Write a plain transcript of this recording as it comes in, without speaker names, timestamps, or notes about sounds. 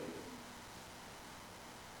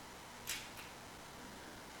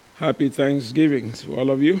Happy Thanksgiving to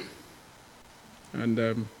all of you. And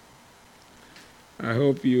I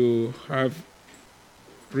hope you have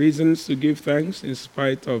reasons to give thanks in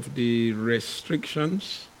spite of the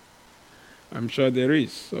restrictions. I'm sure there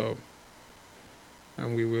is.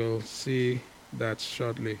 And we will see that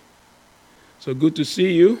shortly. So good to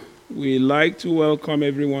see you. We like to welcome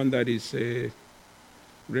everyone that is a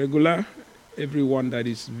regular, everyone that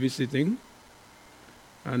is visiting.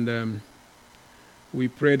 And we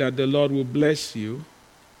pray that the Lord will bless you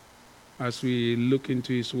as we look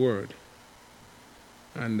into His Word.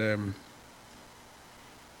 And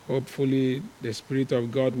hopefully the Spirit of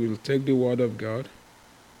God will take the Word of God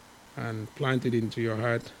and plant it into your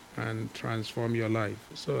heart and transform your life.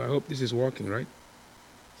 So I hope this is working, right?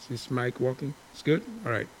 Is this mic working? It's good?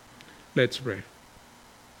 All right. Let's pray.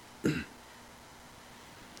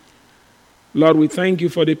 Lord, we thank you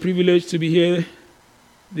for the privilege to be here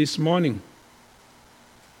this morning.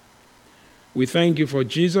 We thank you for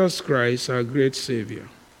Jesus Christ, our great Savior.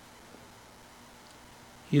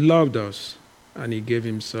 He loved us and He gave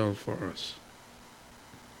Himself for us.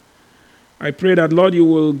 I pray that, Lord, you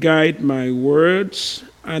will guide my words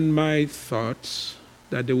and my thoughts,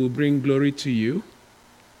 that they will bring glory to you.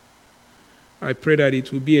 I pray that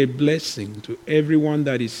it will be a blessing to everyone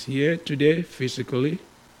that is here today physically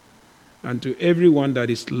and to everyone that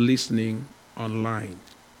is listening online.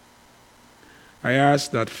 I ask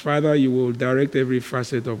that, Father, you will direct every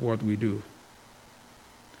facet of what we do.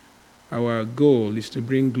 Our goal is to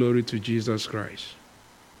bring glory to Jesus Christ.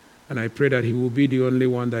 And I pray that He will be the only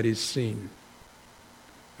one that is seen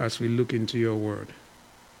as we look into your word.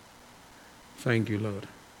 Thank you, Lord.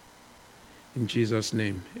 In Jesus'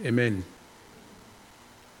 name, amen.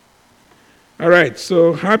 All right,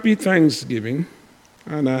 so happy Thanksgiving.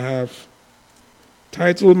 And I have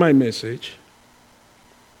titled my message,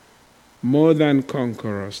 More Than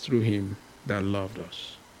Conquerors Through Him That Loved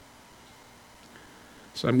Us.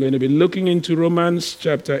 So I'm going to be looking into Romans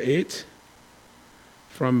chapter 8,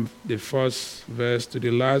 from the first verse to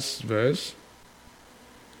the last verse.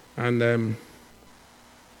 And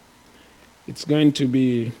it's going to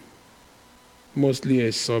be mostly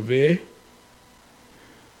a survey.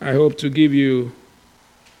 I hope to give you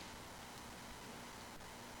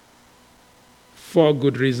 4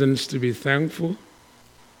 good reasons to be thankful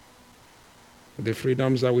for the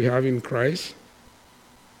freedoms that we have in Christ.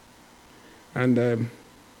 And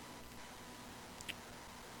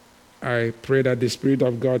I pray that the Spirit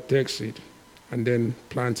of God takes it and then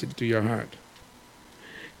plants it to your heart.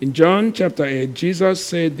 In John chapter 8, Jesus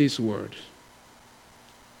said these words,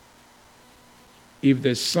 "If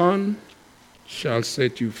the Son shall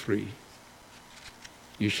set you free,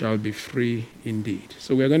 you shall be free indeed."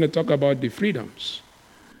 So we're going to talk about the freedoms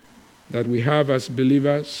that we have as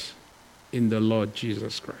believers in the Lord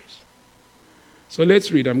Jesus Christ. So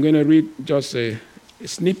let's read. I'm going to read just a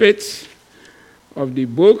snippet of the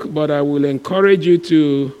book, but I will encourage you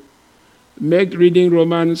to make reading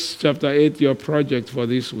Romans chapter 8 your project for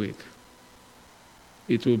this week.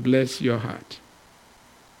 It will bless your heart.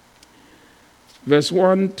 Verse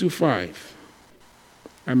 1 to 5.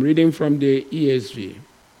 I'm reading from the ESV.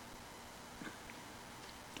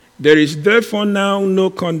 "There is therefore now no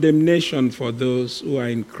condemnation for those who are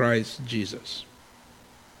in Christ Jesus.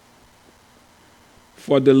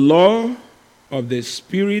 For the law of the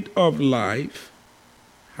Spirit of life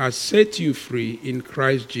has set you free in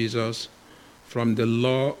Christ Jesus from the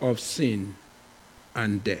law of sin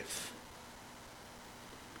and death.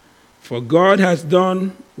 For God has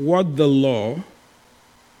done what the law,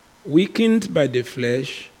 weakened by the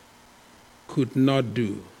flesh, could not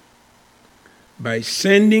do, by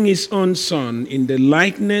sending His own Son in the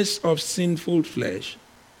likeness of sinful flesh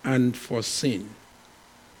and for sin.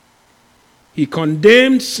 He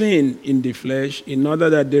condemned sin in the flesh in order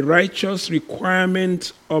that the righteous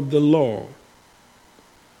requirement of the law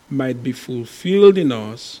might be fulfilled in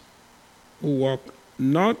us who walk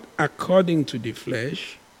not according to the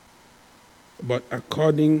flesh, but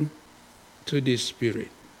according to the Spirit."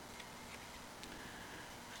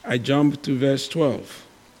 I jump to verse 12.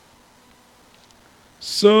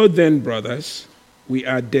 "So then, brothers, we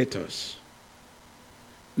are debtors,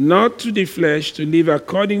 not to the flesh, to live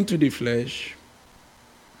according to the flesh.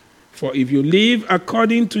 For if you live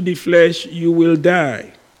according to the flesh, you will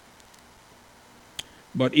die.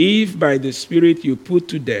 But if by the Spirit you put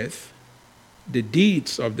to death the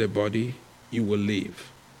deeds of the body, you will live.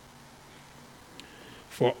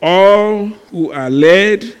 For all who are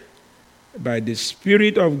led by the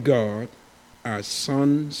Spirit of God are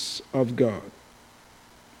sons of God.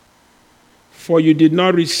 For you did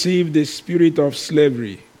not receive the spirit of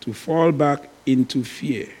slavery to fall back into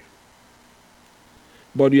fear,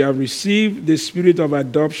 but you have received the Spirit of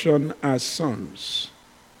adoption as sons,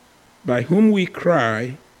 by whom we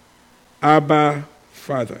cry, Abba,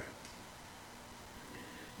 Father.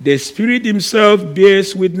 The Spirit himself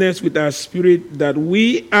bears witness with our spirit that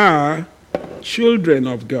we are children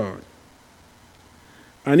of God.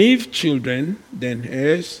 And if children, then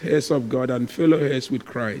heirs, heirs of God and fellow heirs with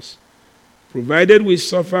Christ, provided we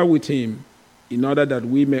suffer with him, in order that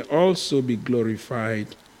we may also be glorified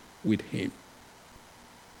with him.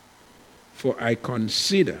 For I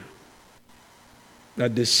consider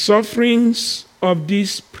that the sufferings of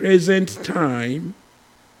this present time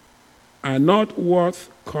are not worth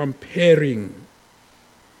comparing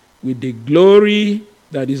with the glory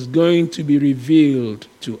that is going to be revealed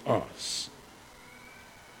to us.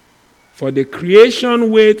 For the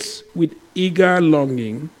creation waits with eager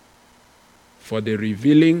longing for the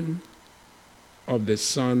revealing of the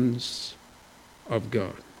sons of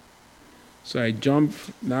God. So I jump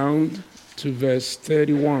down to verse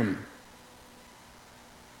 31.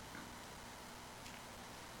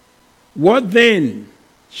 What then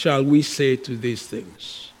shall we say to these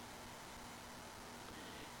things?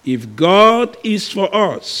 If God is for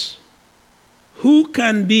us, who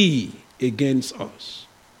can be against us?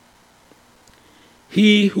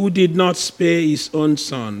 He who did not spare his own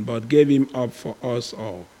son, but gave him up for us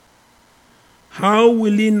all, how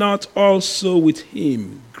will he not also with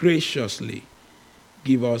him graciously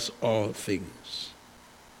give us all things?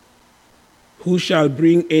 Who shall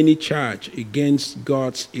bring any charge against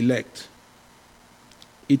God's elect?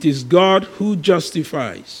 It is God who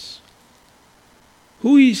justifies.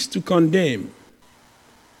 Who is to condemn?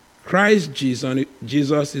 Christ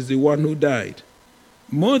Jesus is the one who died.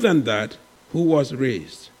 More than that, who was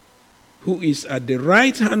raised, who is at the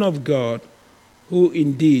right hand of God, who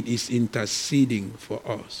indeed is interceding for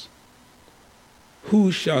us.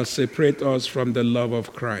 Who shall separate us from the love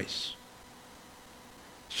of Christ?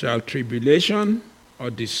 Shall tribulation or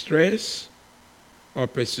distress or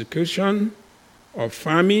persecution or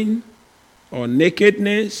famine or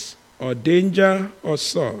nakedness or danger or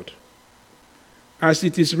sword? As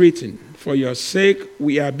it is written, for your sake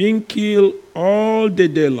we are being killed all the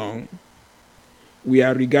day long. We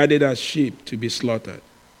are regarded as sheep to be slaughtered.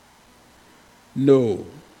 No.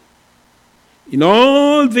 In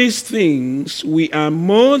all these things we are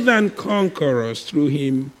more than conquerors through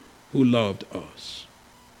him who loved us.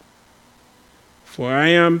 For I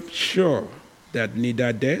am sure that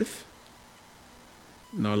neither death,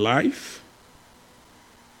 nor life,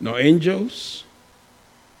 nor angels,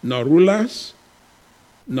 nor rulers,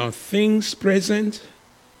 nor things present,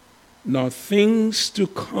 nor things to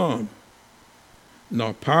come,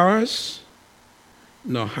 nor powers,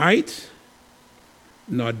 nor height,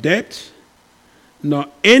 nor depth, nor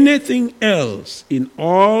anything else in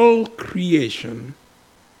all creation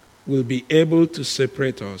will be able to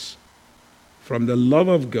separate us from the love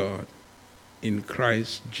of God in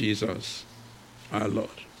Christ Jesus our Lord.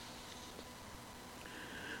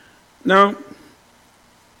 Now,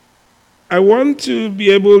 I want to be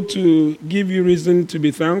able to give you reason to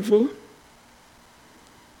be thankful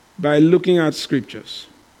by looking at scriptures.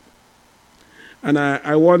 And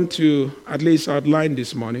I want to at least outline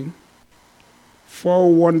this morning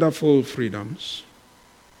 4 wonderful freedoms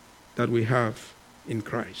that we have in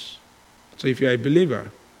Christ. So if you're a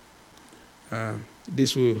believer,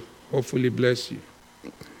 this will hopefully bless you.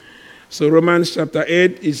 So Romans chapter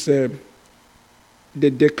 8 is the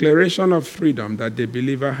declaration of freedom that the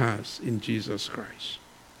believer has in Jesus Christ.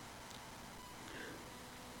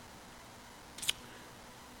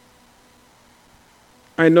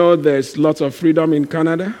 I know there's lots of freedom in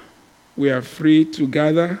Canada. We are free to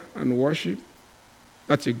gather and worship.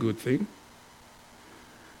 That's a good thing.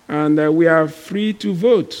 And we are free to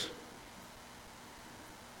vote.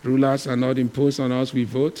 Rulers are not imposed on us. We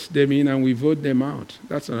vote them in and we vote them out.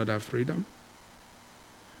 That's another freedom.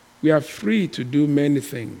 We are free to do many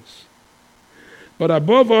things. But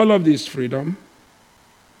above all of this freedom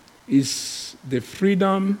is the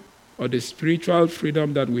freedom or the spiritual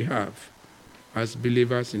freedom that we have as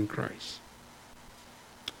believers in Christ.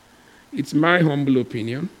 It's my humble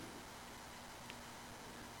opinion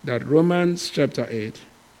that Romans chapter 8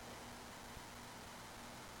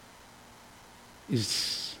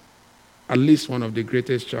 is at least one of the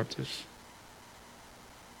greatest chapters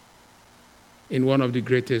in one of the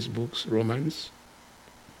greatest books, Romans,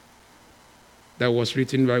 that was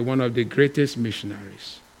written by one of the greatest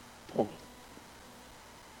missionaries, Paul.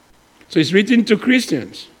 So it's written to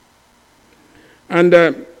Christians. And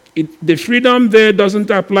the freedom there doesn't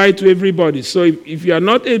apply to everybody. So if you are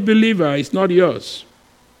not a believer, it's not yours.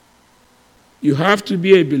 You have to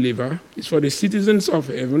be a believer. It's for the citizens of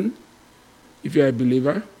heaven, if you're a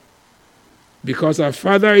believer. Because our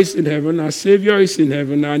Father is in heaven, our Savior is in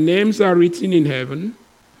heaven, our names are written in heaven,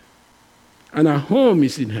 and our home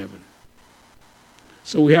is in heaven.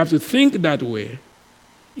 So we have to think that way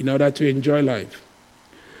in order to enjoy life.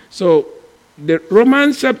 So the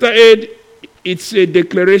Romans chapter 8, it's a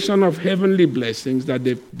declaration of heavenly blessings that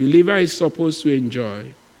the believer is supposed to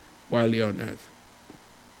enjoy while you're on earth.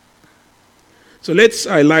 So let's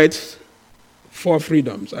highlight 4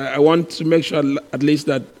 freedoms. I want to make sure at least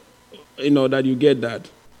that that you get that.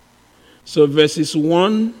 So verses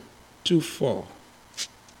 1 to 4.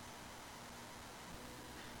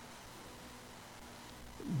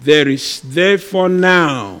 There is therefore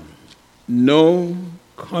now no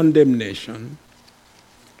condemnation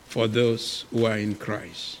for those who are in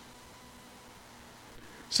Christ.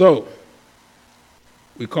 So,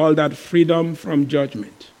 we call that freedom from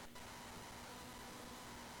judgment.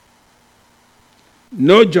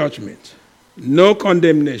 No judgment, no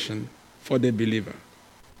condemnation for the believer.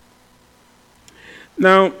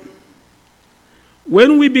 Now,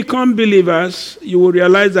 when we become believers, you will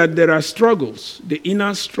realize that there are struggles, the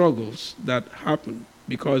inner struggles that happen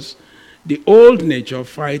because the old nature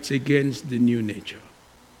fights against the new nature.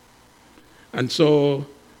 And so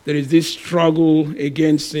there is this struggle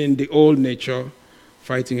against sin, the old nature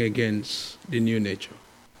fighting against the new nature.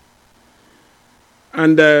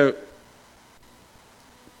 And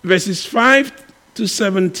verses 5 to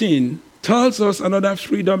 17 tells us another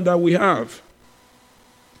freedom that we have.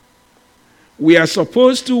 We are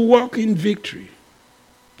supposed to walk in victory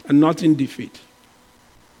and not in defeat.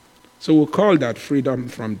 So we'll call that freedom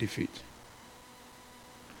from defeat.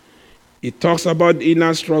 It talks about the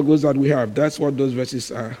inner struggles that we have. That's what those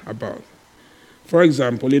verses are about. For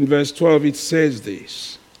example, in verse 12, it says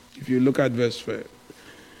this. If you look at verse 12,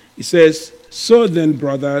 it says, "So then,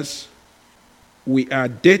 brothers, we are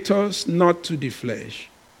debtors not to the flesh,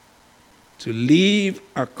 to live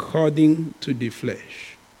according to the flesh.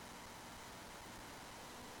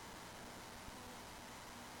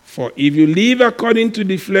 For if you live according to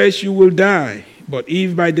the flesh, you will die. But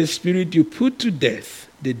if by the Spirit you put to death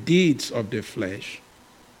the deeds of the flesh,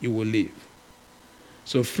 you will live."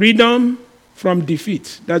 So freedom from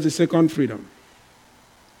defeat. That's the second freedom.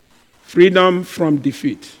 Freedom from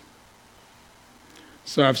defeat.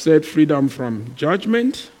 So I've said freedom from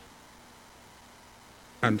judgment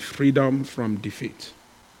and freedom from defeat.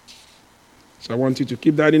 So I want you to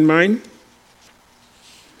keep that in mind.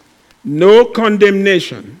 No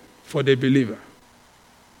condemnation for the believer.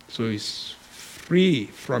 So he's free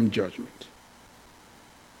from judgment.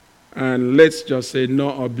 And let's just say no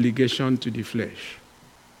obligation to the flesh.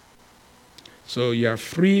 So you are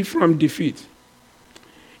free from defeat.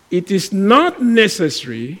 It is not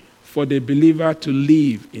necessary for the believer to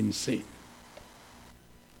live in sin.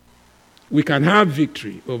 We can have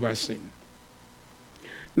victory over sin.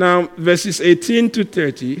 Now, verses 18 to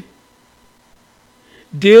 30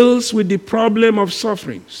 deals with the problem of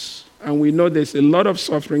sufferings. And we know there's a lot of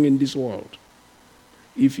suffering in this world.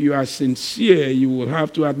 If you are sincere, you will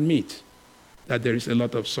have to admit that there is a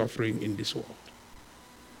lot of suffering in this world.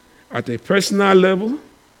 At a personal level,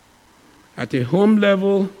 at a home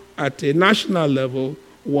level, at a national level,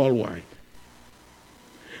 worldwide.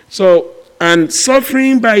 So, and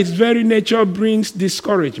suffering by its very nature brings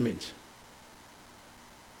discouragement.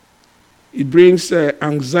 It brings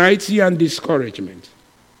anxiety and discouragement.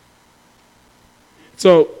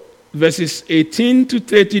 So, verses 18 to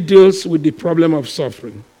 30 deals with the problem of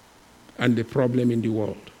suffering and the problem in the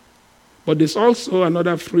world. But there's also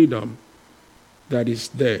another freedom that is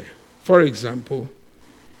there. For example,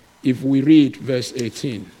 if we read verse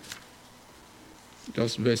 18,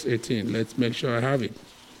 just verse 18, let's make sure I have it,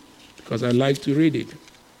 because I like to read it.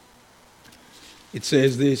 It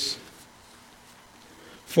says this: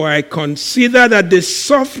 "For I consider that the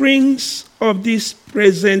sufferings of this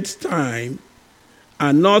present time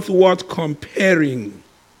are not worth comparing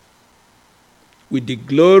with the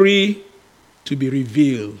glory to be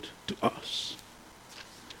revealed to us."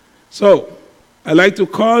 So, I like to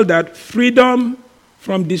call that freedom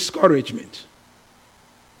from discouragement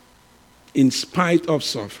in spite of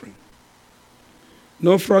suffering.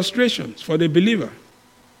 No frustrations for the believer.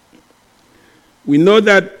 We know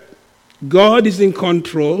that God is in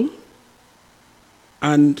control,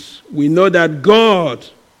 and we know that God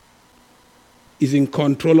is in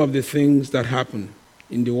control of the things that happen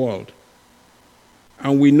in the world.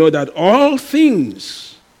 And we know that all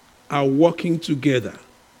things are working together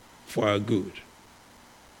for our good.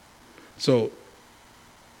 So,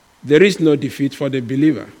 there is no defeat for the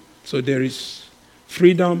believer. So there is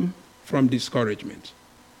freedom from discouragement.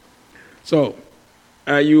 So,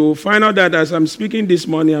 you find out that as I'm speaking this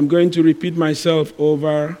morning, I'm going to repeat myself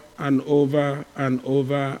over and over and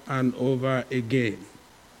over and over again.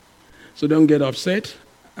 So don't get upset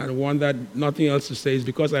and wonder nothing else to say. Is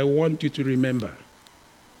because I want you to remember.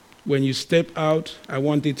 When you step out, I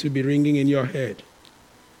want it to be ringing in your head.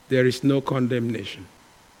 There is no condemnation,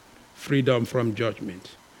 freedom from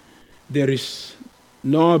judgment. There is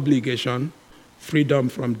no obligation, freedom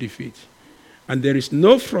from defeat. And there is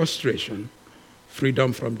no frustration,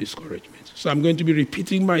 freedom from discouragement. So I'm going to be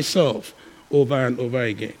repeating myself over and over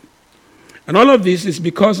again. And all of this is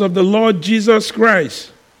because of the Lord Jesus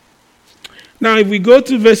Christ. Now, if we go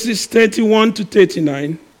to verses 31 to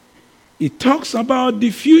 39, it talks about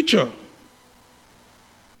the future.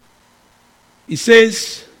 It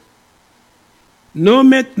says, no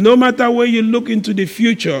matter where you look into the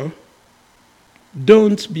future,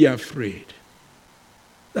 don't be afraid.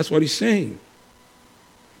 That's what he's saying.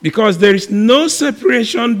 Because there is no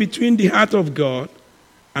separation between the heart of God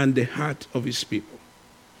and the heart of his people.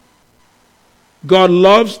 God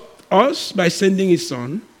loves us by sending his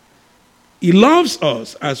Son. He loves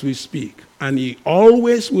us as we speak, and he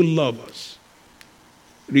always will love us,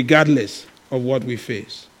 regardless of what we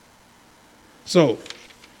face. So,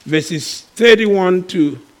 verses 31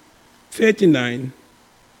 to 39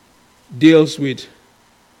 deals with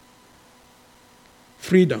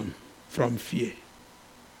freedom from fear.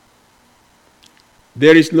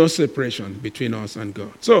 There is no separation between us and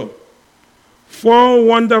God. So, 4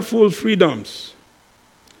 wonderful freedoms.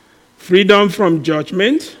 Freedom from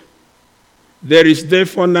judgment. There is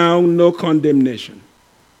therefore now no condemnation.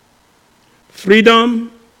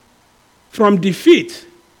 Freedom from defeat.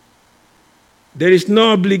 There is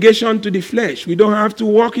no obligation to the flesh. We don't have to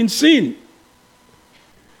walk in sin.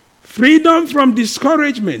 Freedom from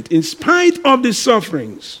discouragement. In spite of the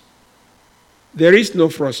sufferings, there is no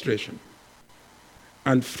frustration.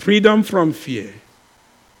 And freedom from fear.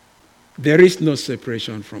 There is no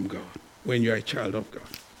separation from God when you are a child of God.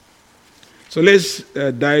 So let's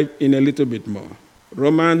dive in a little bit more.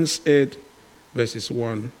 Romans 8, verses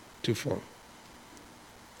 1 to 4.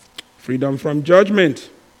 Freedom from judgment.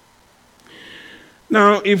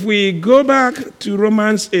 Now, if we go back to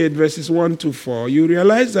Romans 8, verses 1 to 4, you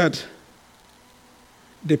realize that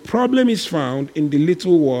the problem is found in the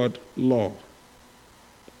little word law.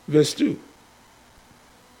 Verse 2.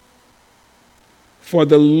 For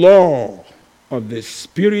the law of the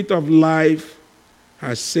Spirit of life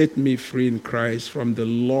has set me free in Christ from the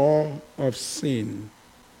law of sin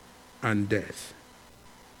and death.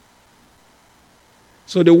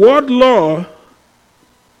 So the word law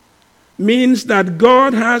means that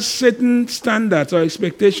God has certain standards or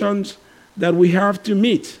expectations that we have to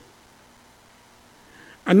meet.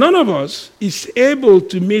 And none of us is able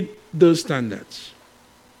to meet those standards.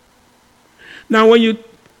 Now, when you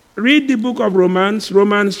read the book of Romans,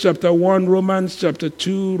 Romans chapter 1, Romans chapter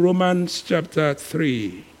 2, Romans chapter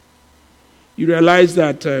 3, you realize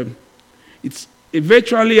that it's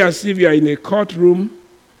virtually as if you are in a courtroom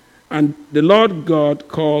and the Lord God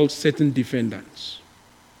calls certain defendants.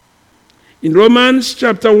 In Romans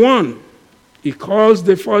chapter 1, he calls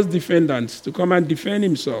the first defendant to come and defend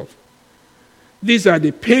himself. These are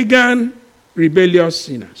the pagan, rebellious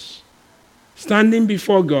sinners standing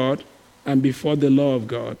before God and before the law of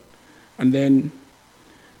God, and then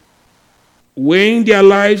weighing their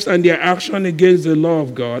lives and their action against the law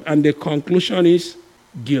of God, and the conclusion is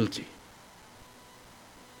guilty.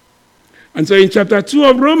 And so in chapter 2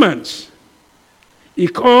 of Romans, he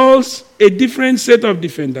calls a different set of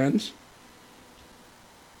defendants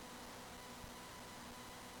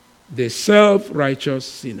the self-righteous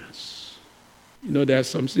sinners. You know, there are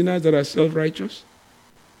some sinners that are self-righteous.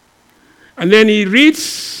 And then he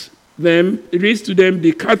reads to them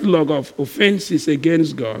the catalog of offenses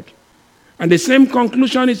against God. And the same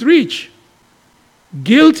conclusion is reached.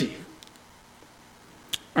 Guilty.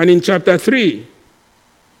 And in chapter 3,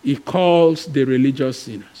 he calls the religious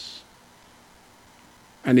sinners.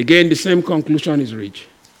 And again, the same conclusion is reached.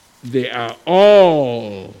 They are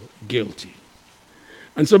all guilty.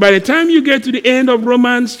 And so by the time you get to the end of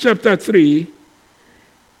Romans chapter 3,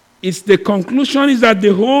 it's the conclusion is that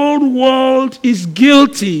the whole world is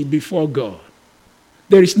guilty before God.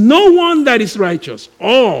 There is no one that is righteous.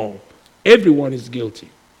 Everyone is guilty.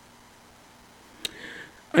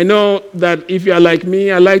 I know that if you are like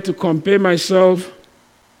me, I like to compare myself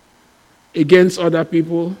against other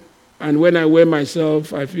people. And when I weigh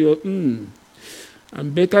myself, I feel, I'm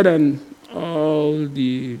better than all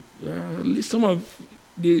the, at least some of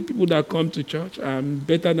the people that come to church. I'm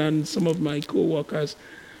better than some of my co-workers.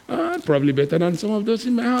 Probably better than some of those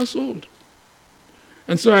in my household.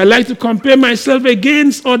 And so I like to compare myself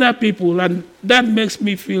against other people, and that makes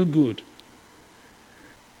me feel good.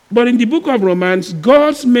 But in the book of Romans,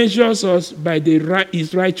 God measures us by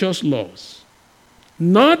his righteous laws,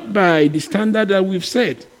 not by the standard that we've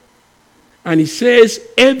set. And he says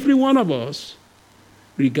every one of us,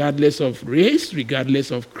 regardless of race,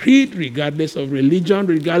 regardless of creed, regardless of religion,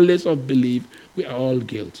 regardless of belief, we are all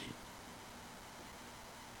guilty.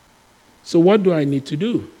 So what do I need to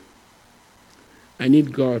do? I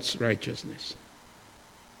need God's righteousness.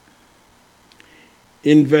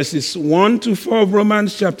 In verses 1 to 4 of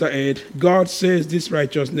Romans chapter 8, God says this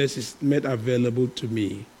righteousness is made available to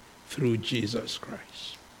me through Jesus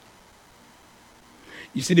Christ.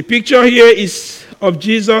 You see, the picture here is of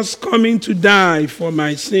Jesus coming to die for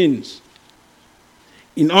my sins.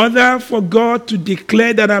 In order for God to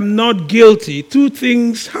declare that I'm not guilty, two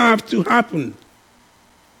things have to happen.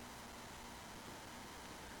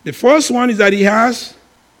 The first one is that he has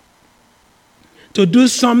to do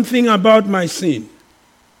something about my sin.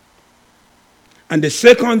 And the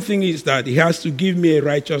second thing is that he has to give me a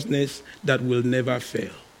righteousness that will never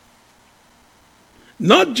fail.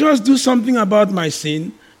 Not just do something about my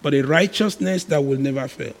sin, but a righteousness that will never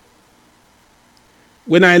fail.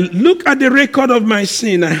 When I look at the record of my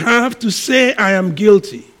sin, I have to say I am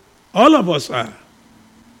guilty. All of us are.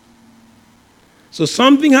 So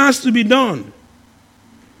something has to be done.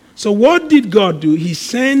 So what did God do? He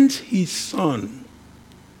sent his Son.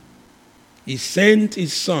 He sent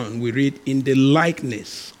his Son, we read, in the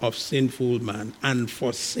likeness of sinful man and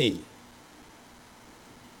for sin.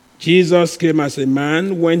 Jesus came as a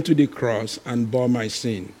man, went to the cross, and bore my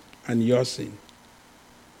sin and your sin.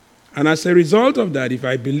 And as a result of that, if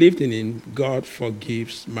I believed in him, God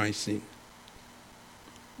forgives my sin.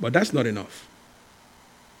 But that's not enough.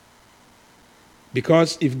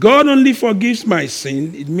 Because if God only forgives my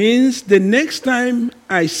sin, it means the next time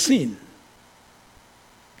I sin,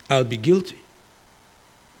 I'll be guilty.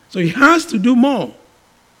 So he has to do more.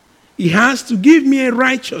 He has to give me a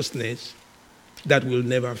righteousness that will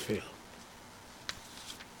never fail.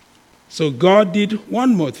 So God did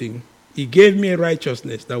one more thing. He gave me a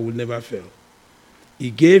righteousness that will never fail.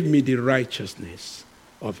 He gave me the righteousness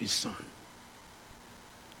of his Son.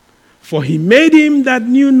 For he made him that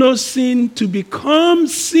knew no sin to become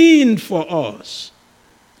sin for us,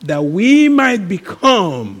 that we might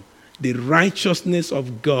become the righteousness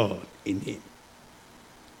of God in him.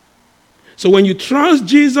 So when you trust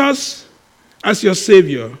Jesus as your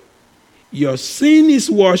Savior, your sin is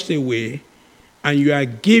washed away and you are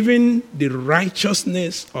given the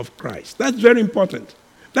righteousness of Christ. That's very important.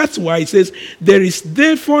 That's why it says, there is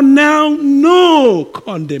therefore now no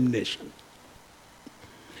condemnation.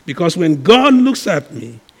 Because when God looks at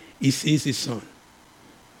me, he sees his Son.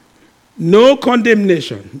 No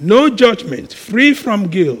condemnation, no judgment, free from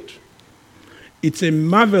guilt. It's a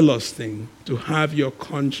marvelous thing to have your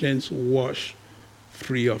conscience washed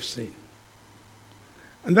free of sin.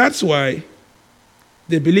 And that's why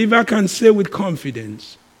the believer can say with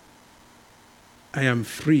confidence, I am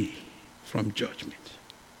free from judgment.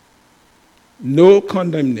 No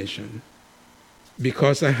condemnation,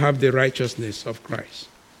 because I have the righteousness of Christ.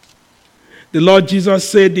 The Lord Jesus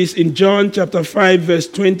said this in John chapter 5, verse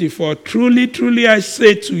 24. Truly, truly, I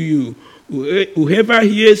say to you, whoever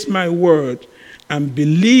hears my word and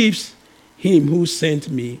believes him who sent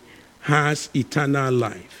me has eternal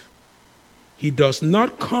life. He does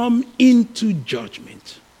not come into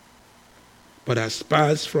judgment, but has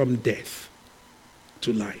passed from death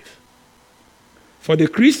to life. For the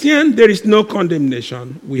Christian, there is no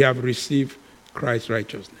condemnation. We have received Christ's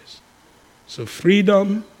righteousness. So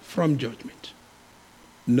freedom from judgment,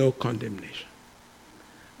 no condemnation.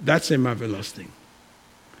 That's a marvelous thing.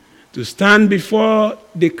 To stand before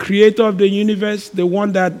the creator of the universe, the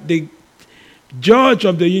one that the judge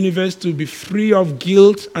of the universe, to be free of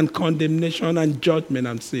guilt and condemnation and judgment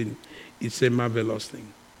and sin, it's a marvelous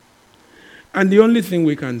thing. And the only thing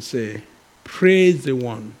we can say, praise the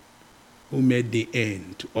one who made the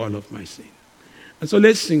end to all of my sin. And so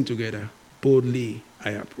let's sing together, Boldly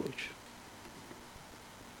I Approach.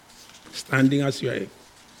 Standing as you are.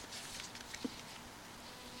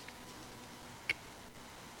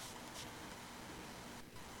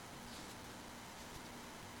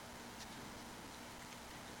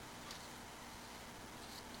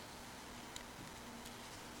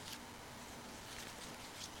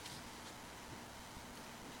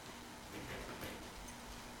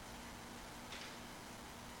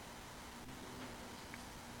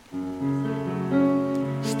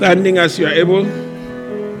 Standing as you are able.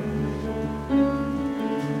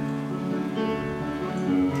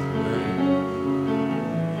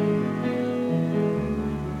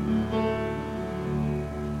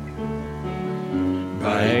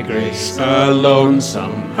 By grace alone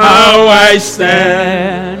somehow I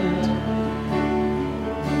stand,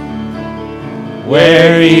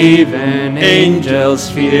 where even angels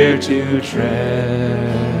fear to tread.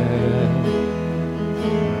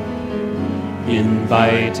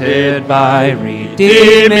 Invited by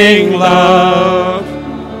redeeming love,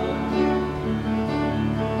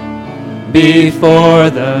 before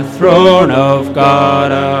the throne of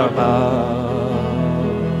God above.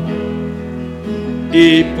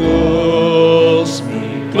 He pulls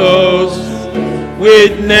me close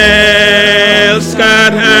with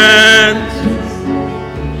nail-scarred hands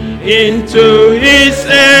into his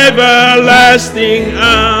everlasting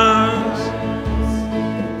arms.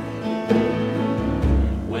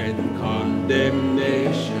 When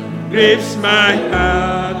condemnation grips my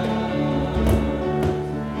heart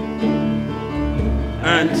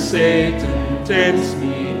and Satan tempts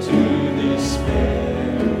me to despair,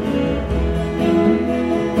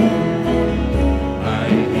 I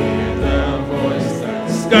hear the voice that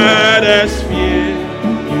scatters fear.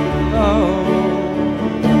 Oh,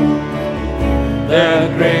 the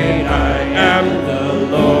great I am, the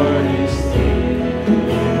Lord is here.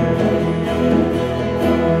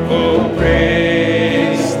 Oh,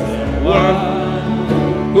 praise the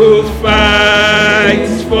one who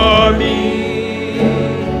fights for me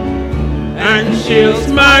and shields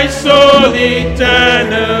my soul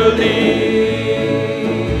eternally.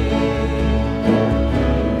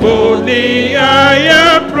 Boldly I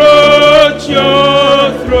approach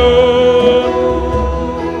your throne.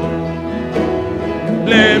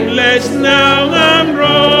 Blameless now I'm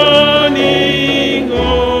running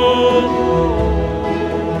home.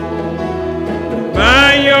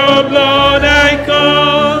 By your blood I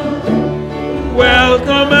come,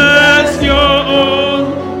 welcome as your own,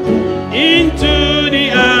 into the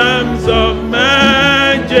arms of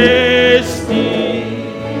majesty.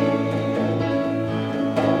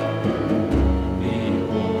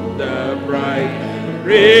 Behold the bright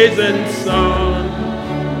risen sun,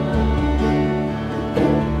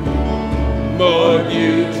 more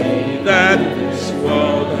beauty that this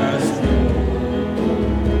world has known.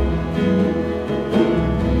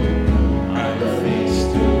 I'm face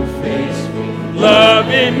to face with love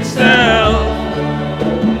himself,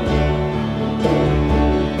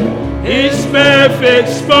 his perfect,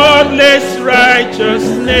 spotless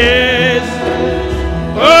righteousness.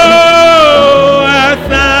 Oh,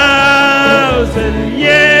 1,000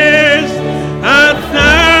 years,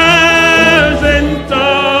 1,000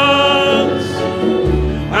 tongues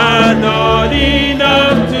are not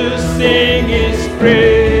enough to sing his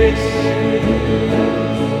praise.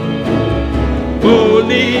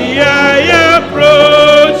 Boldly I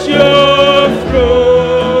approach your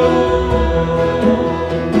throne.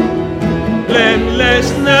 Blameless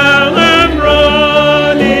now I'm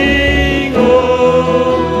running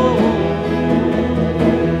home.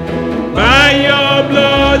 By your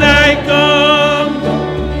blood I come,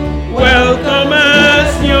 welcome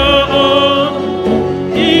as your own,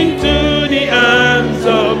 into the arms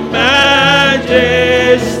of majesty.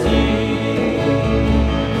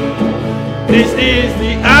 This is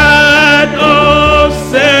the art of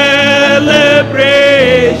celebration,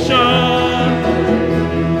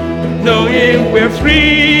 knowing we're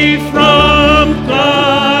free from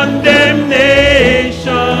condemnation.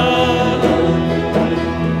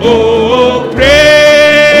 Oh,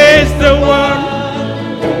 praise the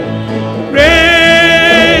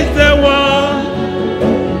one,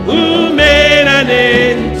 who made an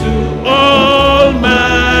end to all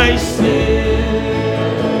my sin.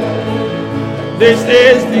 This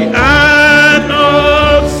is the art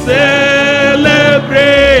of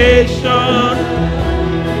celebration,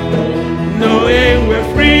 knowing we're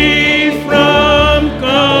free from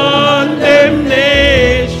condemnation.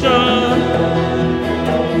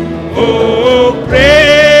 Oh,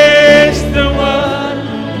 praise the one,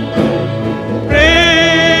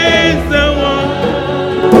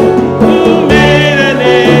 who made an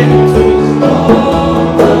end to all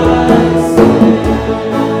my sin.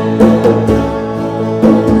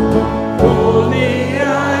 Only I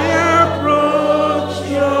approach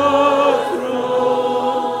your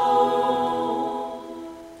throne.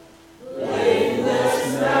 Blameless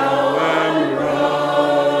now I'm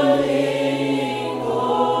running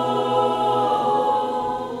home.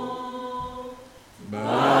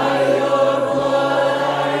 By your blood I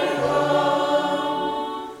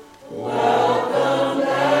come, welcome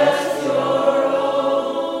as your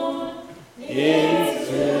own,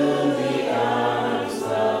 into the arms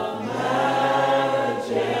of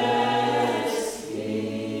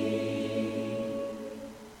majesty.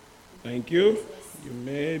 Thank you. You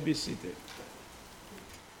may be seated.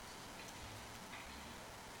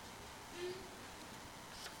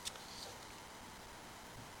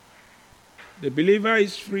 The believer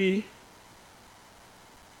is free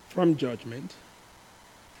from judgment.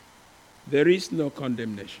 There is no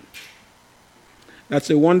condemnation. That's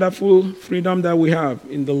a wonderful freedom that we have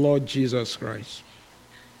in the Lord Jesus Christ.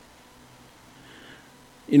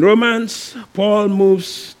 In Romans, Paul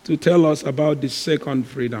moves to tell us about the second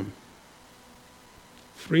freedom.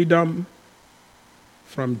 Freedom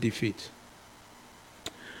from defeat.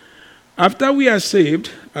 After we are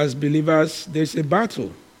saved as believers, there's a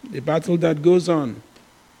battle that goes on.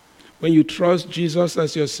 When you trust Jesus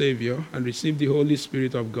as your Savior and receive the Holy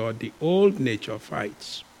Spirit of God, the old nature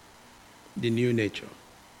fights the new nature.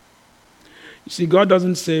 You see, God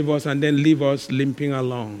doesn't save us and then leave us limping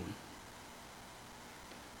along.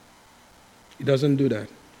 He doesn't do that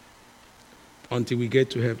until we get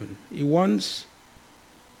to heaven. He wants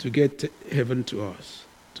to get to heaven to us,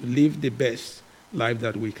 to live the best life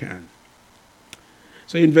that we can.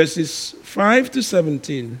 So in verses 5 to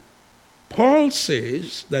 17, Paul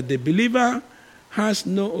says that the believer has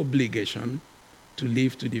no obligation to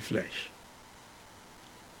live to the flesh.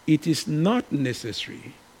 It is not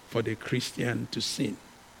necessary for the Christian to sin.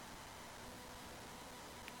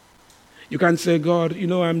 You can say, God,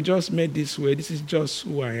 I'm just made this way. This is just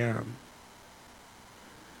who I am.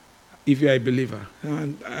 If you're a believer.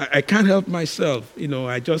 And I can't help myself.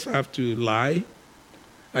 I just have to lie.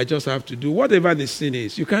 I just have to do whatever the sin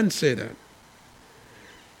is. You can't say that.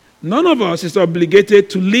 None of us is obligated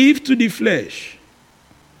to live to the flesh.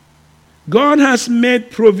 God has made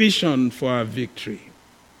provision for our victory.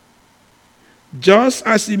 Just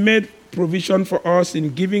as he made provision for us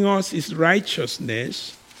in giving us his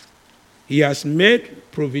righteousness, he has made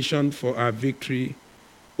provision for our victory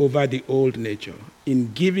over the old nature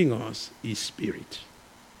in giving us his Spirit.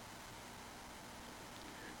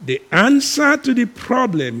 The answer to the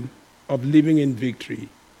problem of living in victory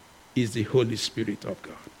is the Holy Spirit of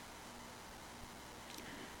God.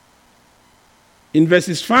 In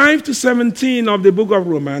verses 5 to 17 of the book of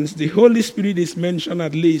Romans, the Holy Spirit is mentioned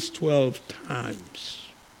at least 12 times.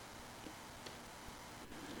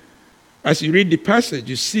 As you read the passage,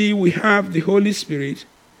 you see we have the Holy Spirit,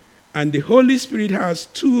 and the Holy Spirit has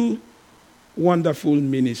two wonderful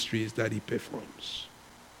ministries that he performs.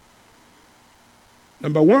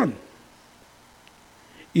 Number one,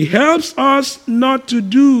 he helps us not to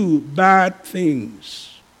do bad things.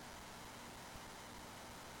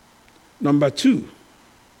 Number two,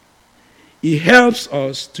 he helps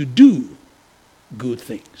us to do good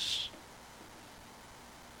things.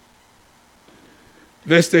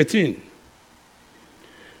 Verse 13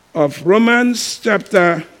 of Romans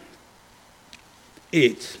chapter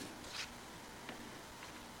 8.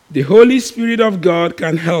 The Holy Spirit of God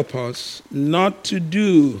can help us not to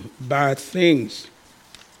do bad things.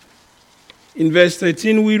 In verse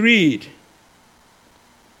 13 we read,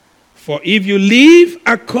 "For if you live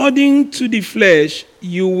according to the flesh,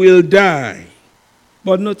 you will die."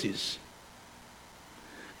 But notice,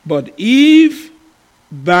 "But if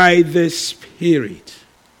by the Spirit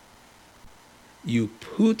you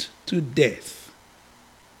put to death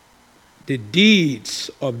the deeds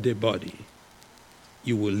of the body,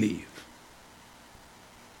 you will live."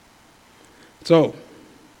 So,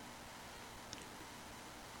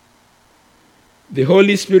 the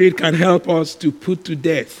Holy Spirit can help us to put to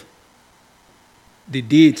death the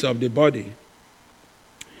deeds of the body.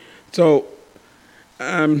 So,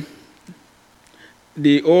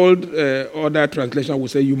 the old other translation would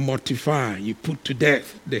say you mortify, you put to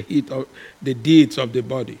death the deeds of the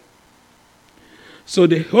body. So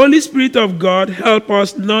the Holy Spirit of God helps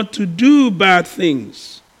us not to do bad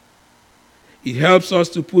things. It helps us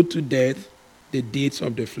to put to death the deeds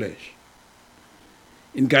of the flesh.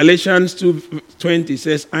 In Galatians 2:20 it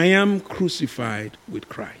says, "I am crucified with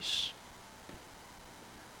Christ.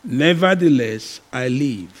 Nevertheless, I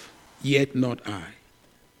live, yet not I.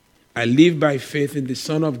 I live by faith in the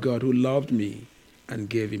Son of God who loved me and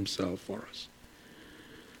gave himself for us."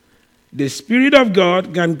 The Spirit of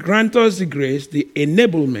God can grant us the grace, the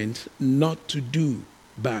enablement not to do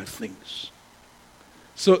bad things.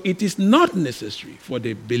 So it is not necessary for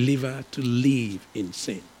the believer to live in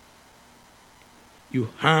sin. You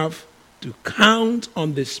have to count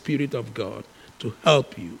on the Spirit of God to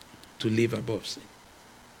help you to live above sin.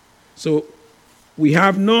 So we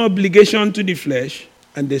have no obligation to the flesh,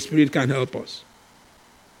 and the Spirit can help us.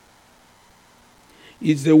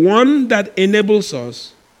 It's the one that enables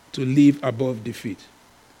us to live above defeat.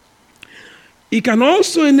 It can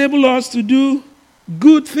also enable us to do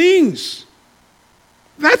good things.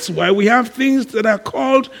 That's why we have things that are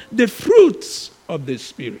called the fruits of the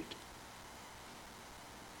Spirit.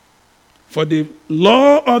 For the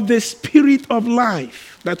law of the Spirit of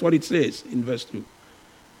life, that's what it says in verse 2.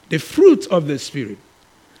 The fruit of the Spirit.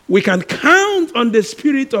 We can count on the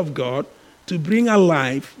Spirit of God to bring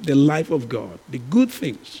alive the life of God, the good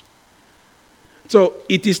things. So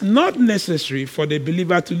it is not necessary for the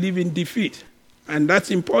believer to live in defeat. And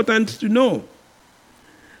that's important to know.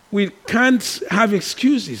 We can't have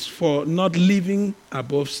excuses for not living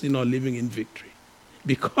above sin or living in victory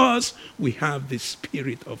because we have the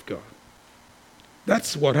Spirit of God.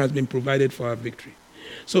 That's what has been provided for our victory.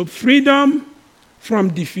 So freedom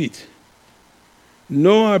from defeat.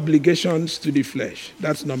 No obligations to the flesh.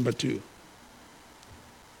 That's number 2.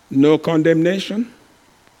 No condemnation.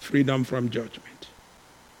 Freedom from judgment.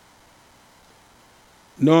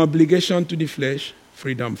 No obligation to the flesh.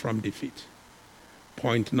 Freedom from defeat.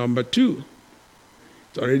 Point number 2.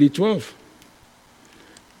 It's already 12.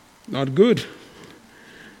 Not good.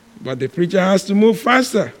 But the preacher has to move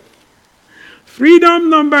faster. Freedom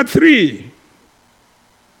number 3.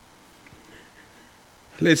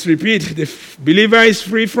 Let's repeat. The believer is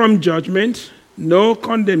free from judgment, no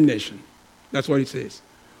condemnation. That's what it says.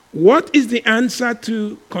 What is the answer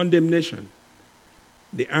to condemnation?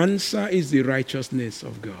 The answer is the righteousness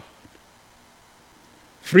of God.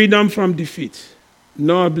 Freedom from defeat,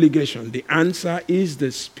 no obligation. The answer is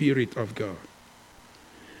the Spirit of God.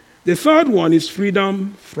 The third one is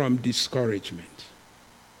freedom from discouragement.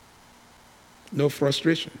 No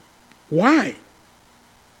frustration. Why?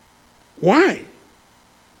 Why?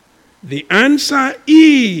 The answer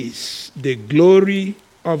is the glory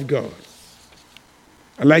of God.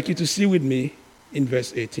 I'd like you to see with me in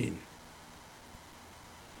verse 18.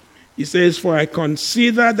 He says, "For I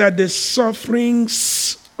consider that the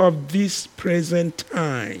sufferings of this present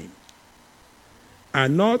time are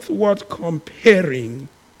not worth comparing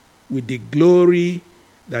with the glory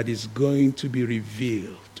that is going to be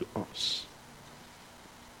revealed to us."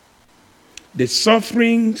 The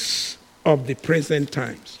sufferings of the present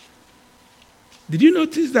times. Did you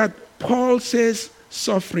notice that Paul says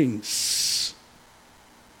sufferings?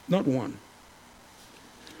 Not one.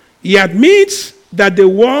 He admits that the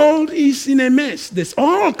world is in a mess. There's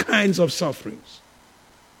all kinds of sufferings.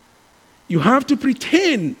 You have to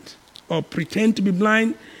pretend to be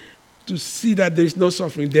blind to see that there is no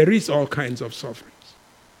suffering. There is all kinds of sufferings.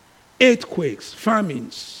 Earthquakes,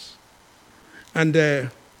 famines,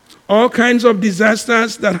 and all kinds of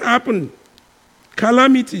disasters that happen,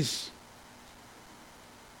 calamities.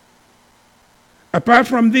 Apart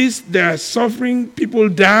from this, there are suffering. People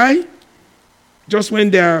die just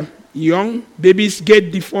when they are young. Babies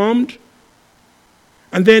get deformed.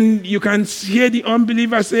 And then you can hear the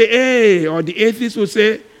unbeliever say, hey, or the atheist will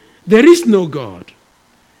say, there is no God.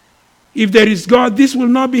 If there is God, this will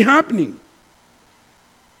not be happening.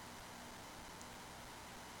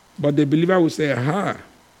 But the believer will say, aha,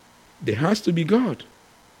 there has to be God.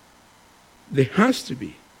 There has to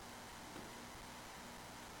be.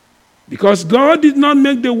 Because God did not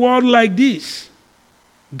make the world like this.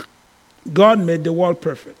 God made the world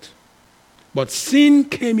perfect. But sin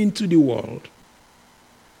came into the world,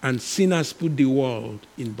 and sin has put the world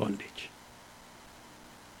in bondage.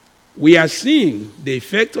 We are seeing the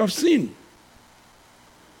effect of sin.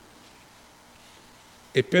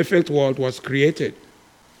 A perfect world was created,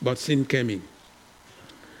 but sin came in.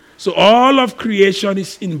 So all of creation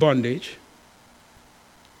is in bondage.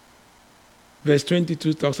 Verse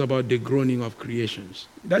 22 talks about the groaning of creations.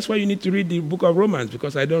 That's why you need to read the book of Romans,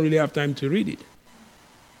 because I don't really have time to read it.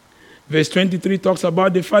 Verse 23 talks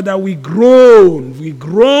about the fact that we groan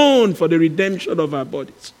for the redemption of our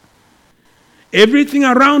bodies. Everything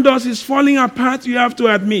around us is falling apart, you have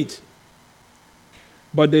to admit.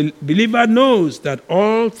 But the believer knows that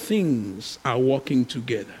all things are working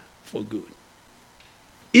together for good.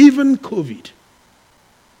 Even COVID.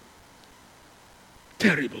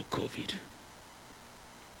 Terrible COVID.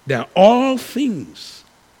 They are all things.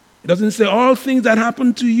 It doesn't say all things that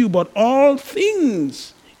happen to you, but all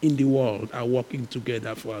things in the world are working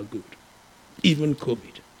together for our good. Even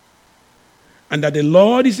COVID. And that the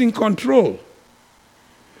Lord is in control.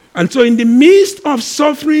 And so in the midst of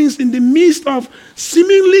sufferings, in the midst of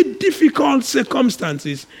seemingly difficult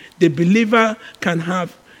circumstances, the believer can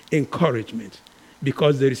have encouragement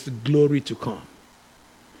because there is glory to come.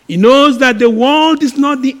 He knows that the world is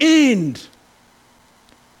not the end,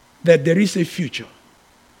 that there is a future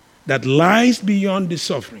that lies beyond the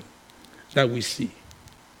suffering that we see.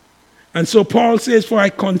 And so Paul says, "For I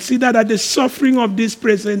consider that the suffering of this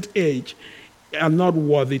present age are not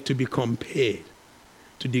worthy to be compared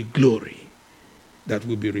to the glory that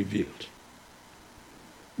will be revealed."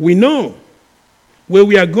 We know where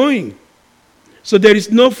we are going. So there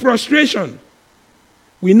is no frustration.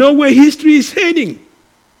 We know where history is heading.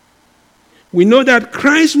 We know that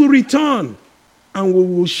Christ will return and we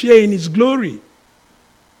will share in his glory.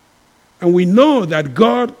 And we know that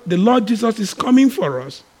God, the Lord Jesus, is coming for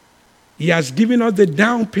us. He has given us the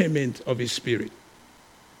down payment of his Spirit.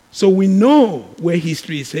 So we know where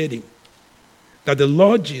history is heading, that the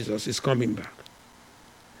Lord Jesus is coming back.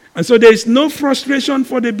 And so there is no frustration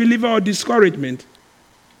for the believer or discouragement.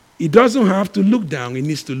 He doesn't have to look down, he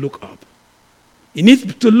needs to look up. He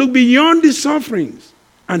needs to look beyond the sufferings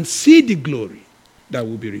and see the glory that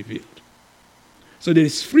will be revealed. So there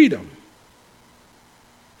is freedom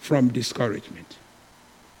from discouragement.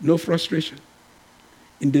 No frustration.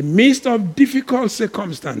 In the midst of difficult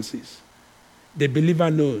circumstances, the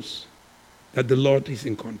believer knows that the Lord is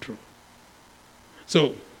in control.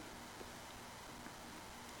 So,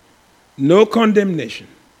 no condemnation.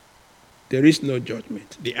 There is no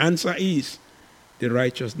judgment. The answer is the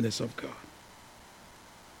righteousness of God.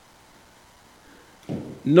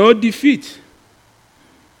 No defeat.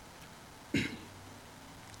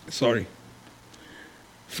 Sorry.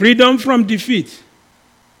 Freedom from defeat.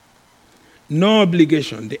 No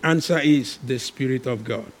obligation. The answer is the Spirit of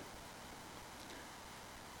God.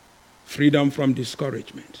 Freedom from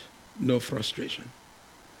discouragement. No frustration.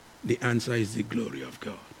 The answer is the glory of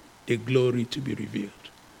God. The glory to be revealed.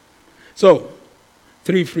 So,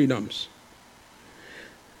 3 freedoms.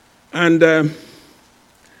 And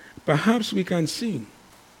perhaps we can sing,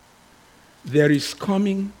 there is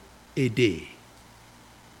coming a day.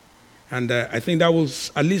 And I think that will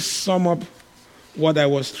at least sum up what I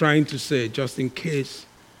was trying to say, just in case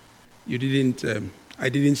you didn't, I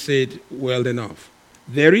didn't say it well enough.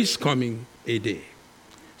 There is coming a day.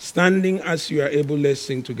 Standing as you are able, let's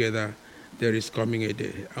sing together, there is coming a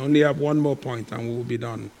day. I only have one more point and we will be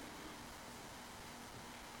done.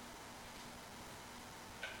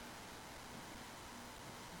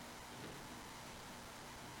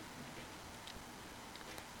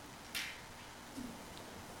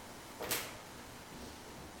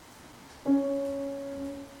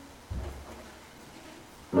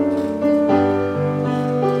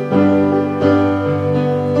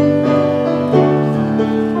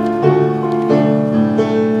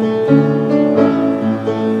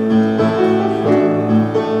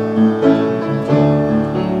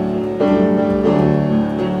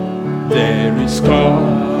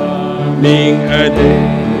 A day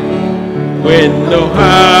when no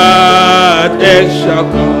heartache shall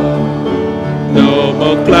come, no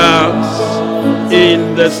more clouds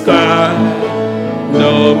in the sky,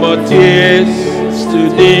 no more tears to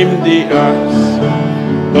dim the eyes.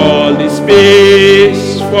 All is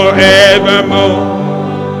peace forevermore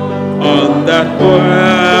on that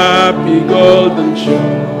happy golden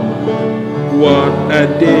shore. What a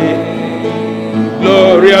day,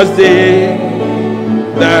 glorious day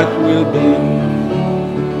that will be.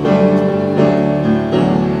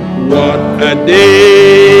 What a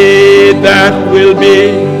day that will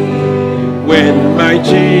be when my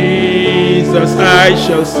Jesus I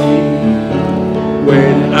shall see.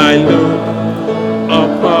 When I look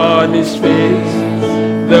upon his face,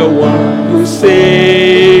 the one who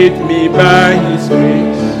saved me by his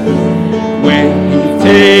grace. When he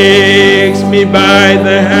takes me by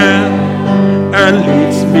the hand and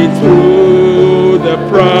leads me through the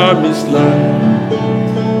promised land.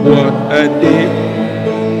 What a day,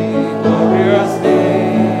 glorious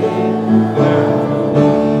day that will be.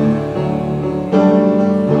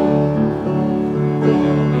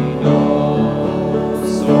 There'll be no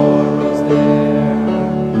sorrows there,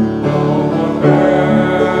 no more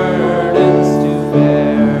burdens to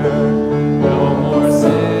bear, no more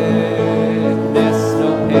sickness, no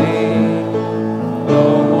pain, no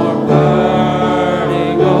more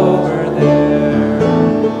parting over there.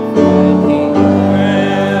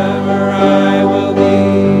 Wherever I will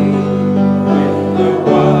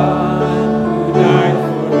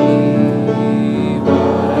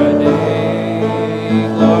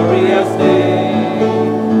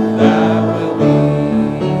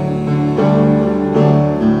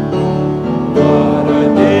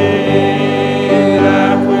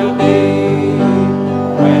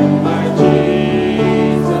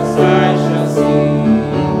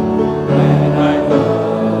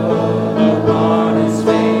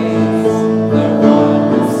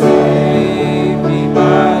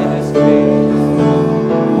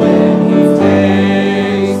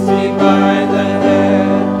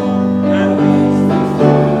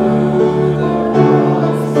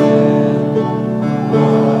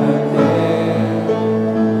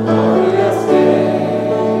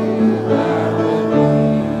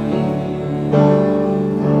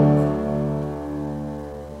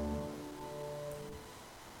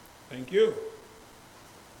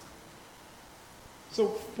So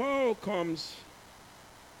Paul comes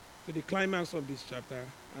to the climax of this chapter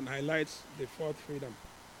and highlights the fourth freedom.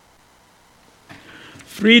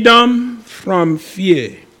 Freedom from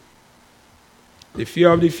fear. The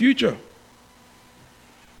fear of the future.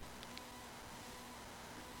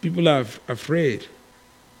 People are afraid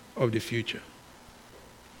of the future.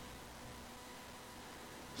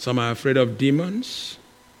 Some are afraid of demons,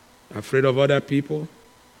 afraid of other people.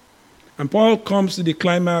 And Paul comes to the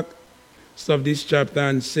climax of this chapter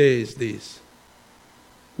and says this: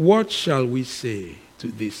 what shall we say to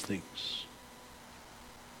these things?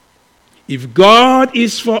 If God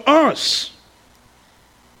is for us,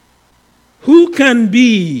 who can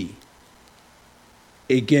be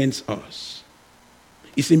against us?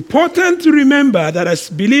 It's important to remember that as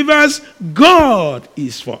believers, God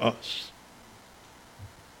is for us.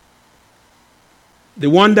 The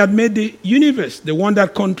one that made the universe, the one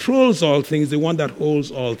that controls all things, the one that holds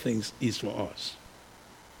all things is for us.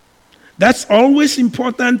 That's always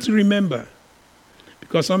important to remember,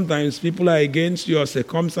 because sometimes people are against you or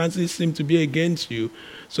circumstances seem to be against you,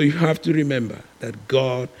 so you have to remember that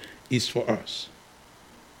God is for us.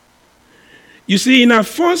 You see, in our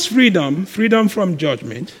first freedom, freedom from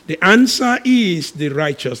judgment, the answer is the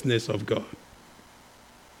righteousness of God.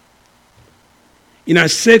 In our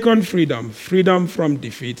second freedom, freedom from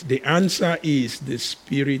defeat, the answer is the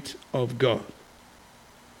Spirit of God.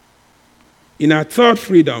 In our third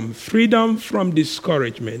freedom, freedom from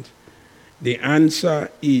discouragement, the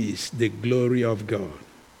answer is the glory of God.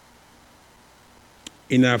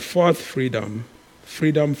 In our fourth freedom,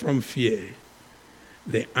 freedom from fear,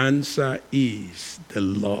 the answer is the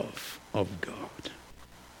love of God.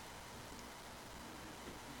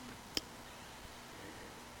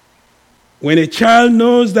 When a child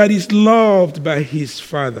knows that he's loved by his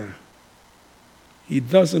father, he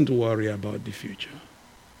doesn't worry about the future.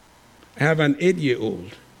 I have an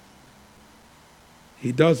 8-year-old.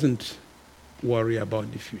 He doesn't worry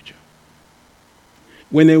about the future.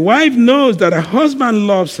 When a wife knows that her husband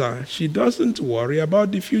loves her, she doesn't worry about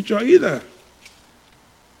the future either.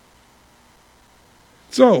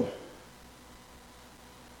 So,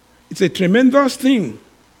 it's a tremendous thing.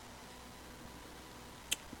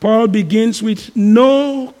 Paul begins with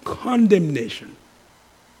no condemnation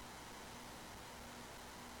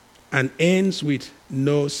and ends with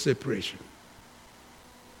no separation.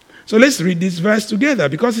 So let's read this verse together,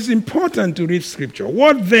 because it's important to read Scripture.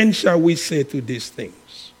 What then shall we say to these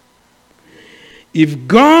things? If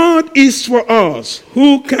God is for us,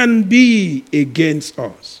 who can be against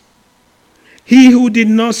us? He who did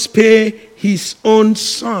not spare his own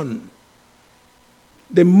son,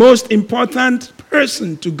 the most important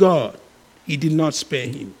person to God, he did not spare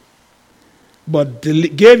him, but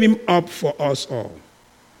gave him up for us all.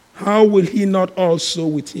 How will he not also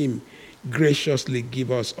with him graciously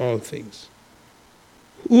give us all things?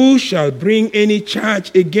 Who shall bring any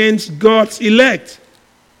charge against God's elect?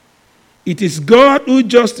 It is God who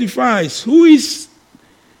justifies. Who is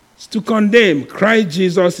to condemn? Christ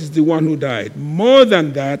Jesus is the one who died. More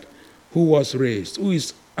than that, who was raised, who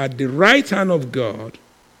is at the right hand of God,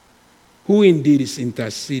 who indeed is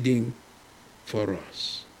interceding for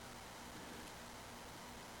us.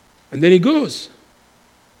 And then he goes,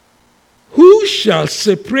 who shall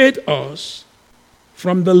separate us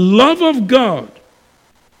from the love of God?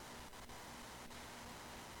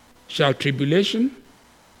 Shall tribulation,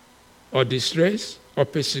 or distress, or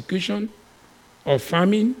persecution, or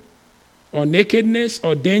famine, or nakedness,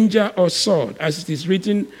 or danger, or sword? As it is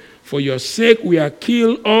written, for your sake we are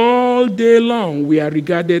killed all day long. We are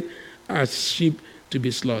regarded as sheep to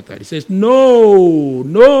be slaughtered. He says, no,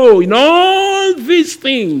 in all these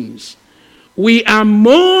things, we are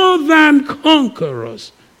more than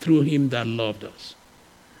conquerors through him that loved us.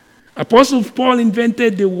 Apostle Paul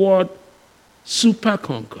invented the word super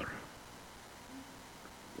conqueror,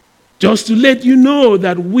 just to let you know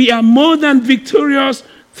that we are more than victorious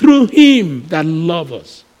through him that loved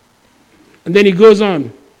us. And then he goes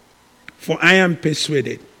on, for I am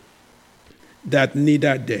persuaded that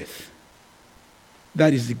neither death,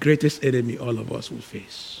 that is the greatest enemy all of us will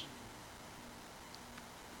face.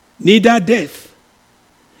 Neither death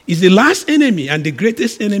is the last enemy and the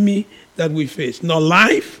greatest enemy that we face. Nor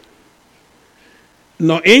life,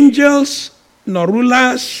 nor angels, nor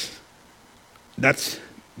rulers. That's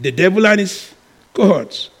the devil and his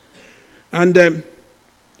cohorts. And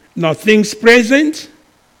nor things present,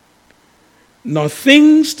 nor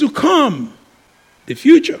things to come, the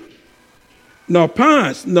future. Nor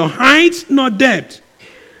past, nor height, nor depth.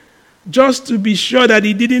 Just to be sure that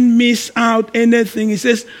he didn't miss out anything, he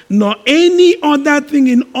says, nor any other thing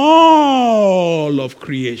in all of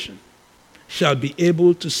creation shall be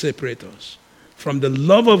able to separate us from the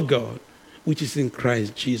love of God, which is in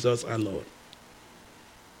Christ Jesus our Lord.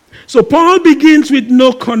 So Paul begins with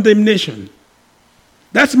no condemnation.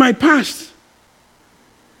 That's my past.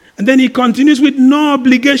 And then he continues with no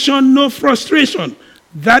obligation, no frustration.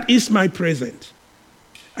 That is my present.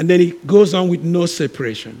 And then he goes on with no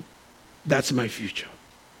separation. That's my future.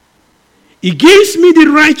 He gives me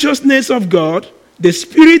the righteousness of God, the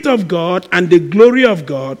Spirit of God, and the glory of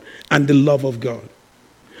God, and the love of God.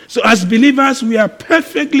 So as believers, we are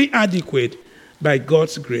perfectly adequate by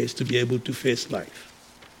God's grace to be able to face life.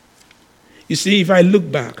 You see, if I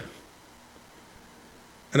look back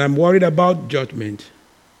and I'm worried about judgment,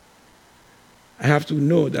 I have to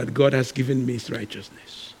know that God has given me his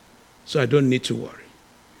righteousness. So I don't need to worry.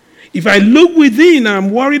 If I look within and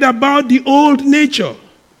I'm worried about the old nature,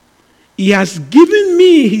 he has given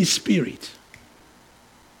me his Spirit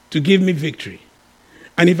to give me victory.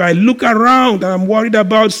 And if I look around and I'm worried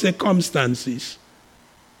about circumstances,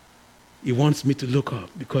 he wants me to look up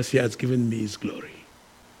because he has given me his glory.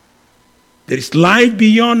 There is life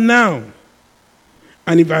beyond now.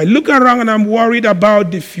 And if I look around and I'm worried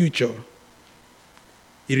about the future,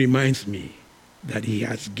 he reminds me that he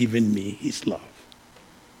has given me his love.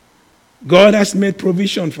 God has made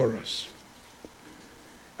provision for us.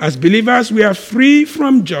 As believers, we are free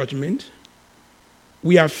from judgment.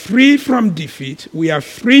 We are free from defeat. We are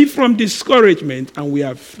free from discouragement. And we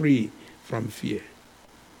are free from fear.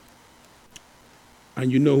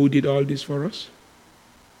 And you know who did all this for us?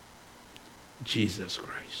 Jesus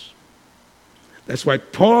Christ. That's why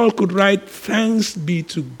Paul could write, "Thanks be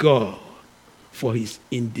to God for his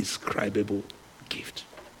indescribable gift."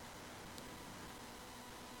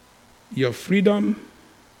 Your freedom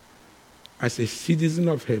as a citizen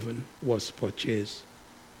of heaven was purchased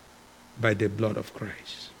by the blood of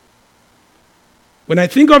Christ. When I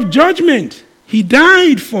think of judgment, he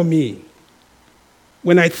died for me.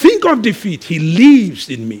 When I think of defeat, he lives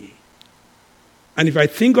in me. And if I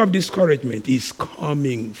think of discouragement, he's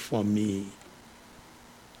coming for me.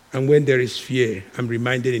 And when there is fear, I'm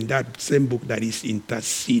reminded in that same book that he's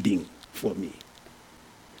interceding for me.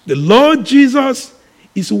 The Lord Jesus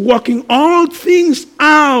is working all things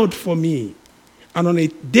out for me. And on a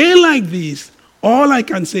day like this, all I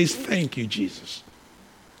can say is thank you, Jesus,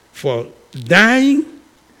 for dying,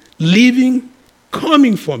 living,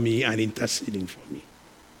 coming for me, and interceding for me.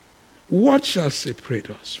 What shall separate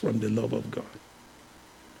us from the love of God?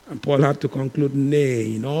 And Paul had to conclude,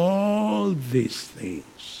 nay, in all these things,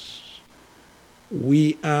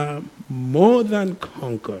 we are more than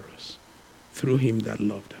conquerors through him that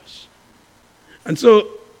loved us. And so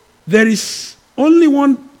there is only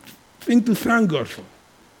one thing to thank God for,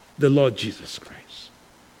 the Lord Jesus Christ.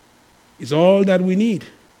 It's all that we need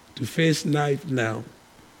to face life now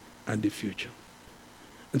and the future.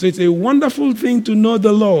 And so it's a wonderful thing to know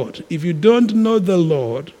the Lord. If you don't know the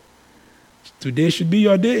Lord, today should be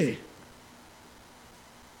your day.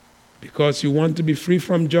 Because you want to be free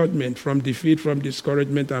from judgment, from defeat, from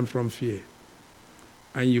discouragement, and from fear.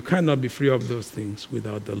 And you cannot be free of those things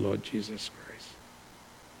without the Lord Jesus Christ.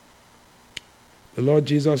 The Lord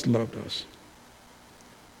Jesus loved us,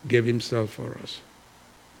 gave himself for us,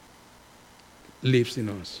 lives in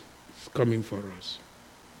us, is coming for us,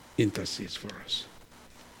 intercedes for us.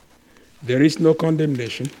 There is no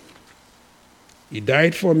condemnation. He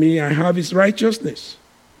died for me. I have his righteousness.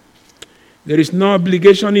 There is no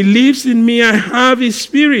obligation. He lives in me. I have his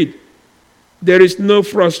Spirit. There is no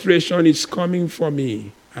frustration. It's coming for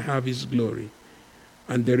me. I have his glory.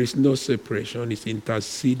 And there is no separation. It's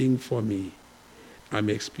interceding for me. I'm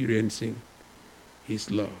experiencing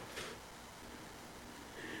his love.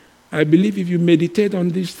 I believe if you meditate on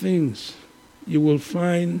these things, you will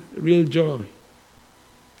find real joy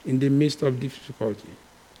in the midst of difficulty.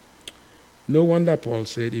 No wonder Paul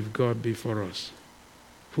said, if God be for us,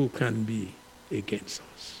 who can be against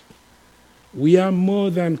us? We are more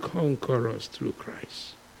than conquerors through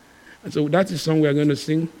Christ. And so that is the song we are going to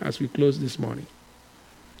sing as we close this morning.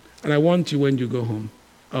 And I want you, when you go home,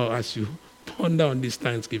 or as you ponder on this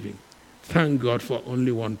Thanksgiving, thank God for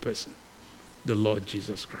only one person, the Lord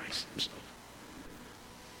Jesus Christ himself.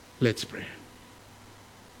 Let's pray.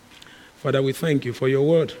 Father, we thank you for your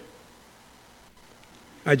word.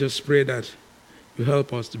 I just pray that you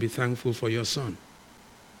help us to be thankful for your Son,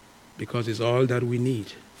 because it's all that we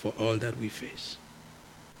need for all that we face.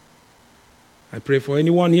 I pray for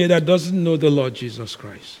anyone here that doesn't know the Lord Jesus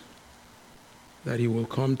Christ, that he will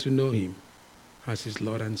come to know him as his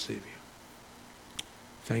Lord and Savior.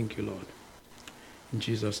 Thank you, Lord. In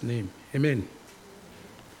Jesus' name, amen.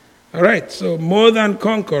 All right, so more than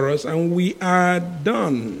conquerors, and we are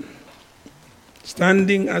done.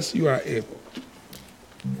 Standing as you are able.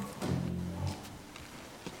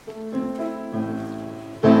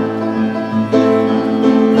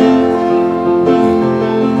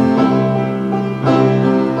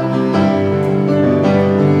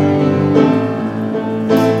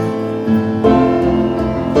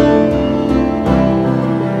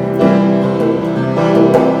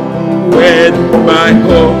 My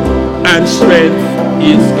hope and strength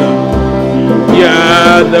is gone. You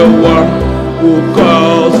are the one who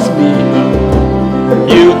calls me up.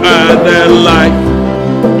 You are the life,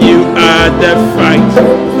 you are the fight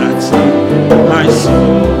that's in my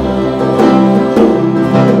soul.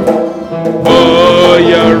 Oh,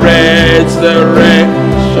 your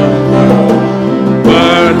resurrection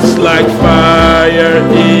burns like fire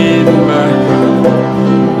in my heart.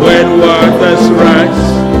 When waters rise,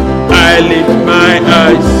 I lift my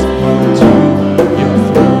eyes to your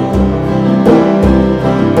throne.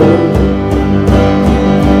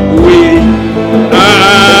 We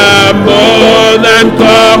are more than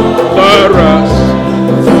conquerors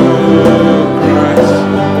through Christ.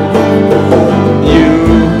 You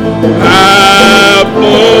have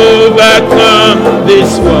overcome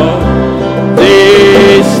this world,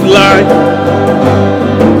 this life.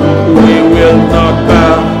 We will not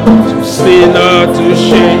bow to sin or to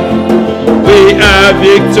shame. We are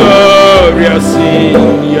victorious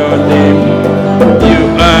in your name. You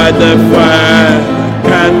are the fire that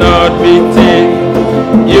cannot be tamed.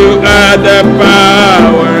 You are the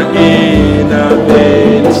power in our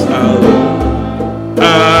veins.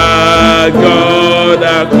 Our God,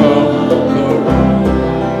 our conqueror.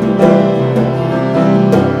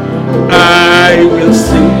 I will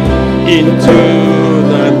sing into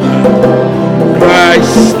the night.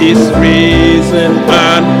 Christ is risen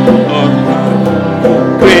and on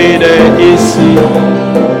high. Greater is he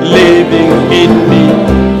living in me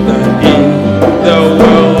than in the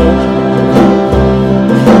world.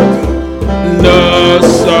 No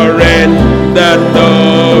surrender, no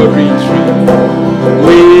retreat.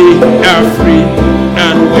 We are free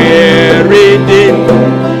and we're redeemed.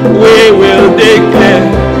 We will declare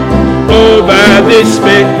over this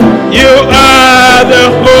faith, you are the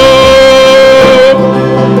hope.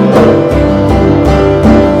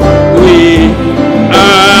 We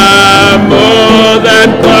are more than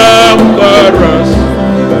conquerors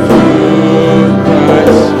through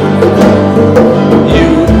Christ. You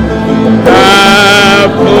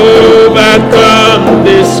have overcome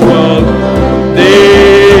this world,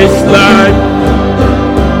 this life.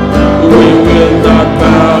 We will not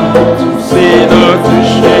bow to sin or to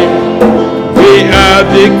shame. We are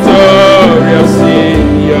victorious in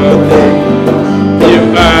your name. You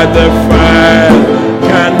are the fire that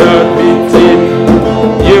cannot be tamed.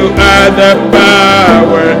 You are the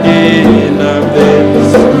power in our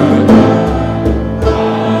veins.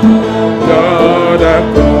 God, our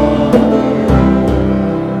God.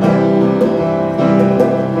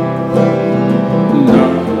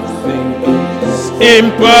 Nothing is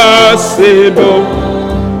impossible.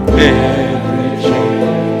 Every chain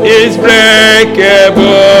is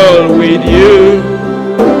breakable with you.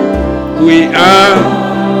 We are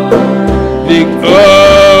victorious.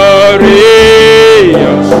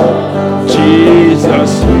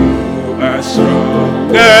 Jesus, you are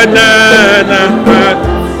stronger than our heart.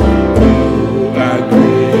 You are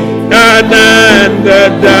greater than the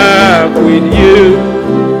dark. With you,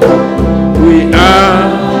 we are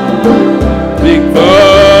victorious.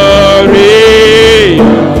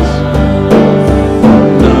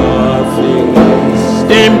 Nothing is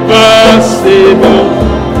impossible.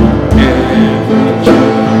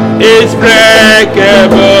 It's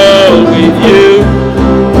breakable with you.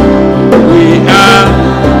 We are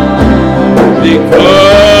victorious.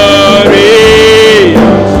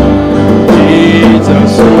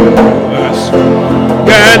 Jesus, you are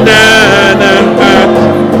stronger than our heart.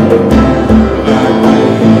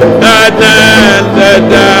 Than the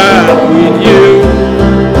dark. With you,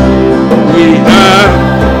 we are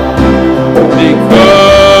victorious.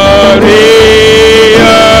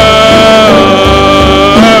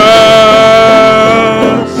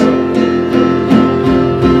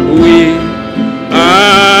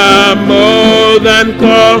 Than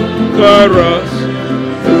conquerors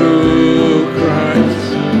through Christ.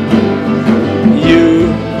 You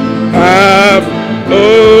have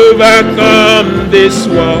overcome this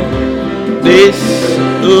world, this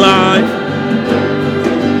life.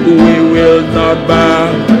 We will not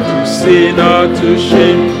bow to sin or to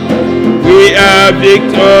shame. We are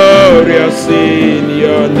victorious in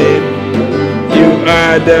your name. You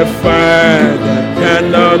are the fire that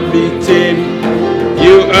cannot be tamed.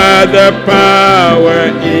 You are the power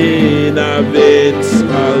in our veins.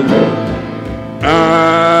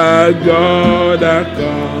 our God, our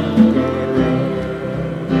conqueror.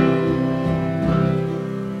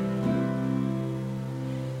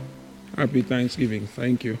 Happy Thanksgiving.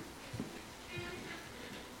 Thank you.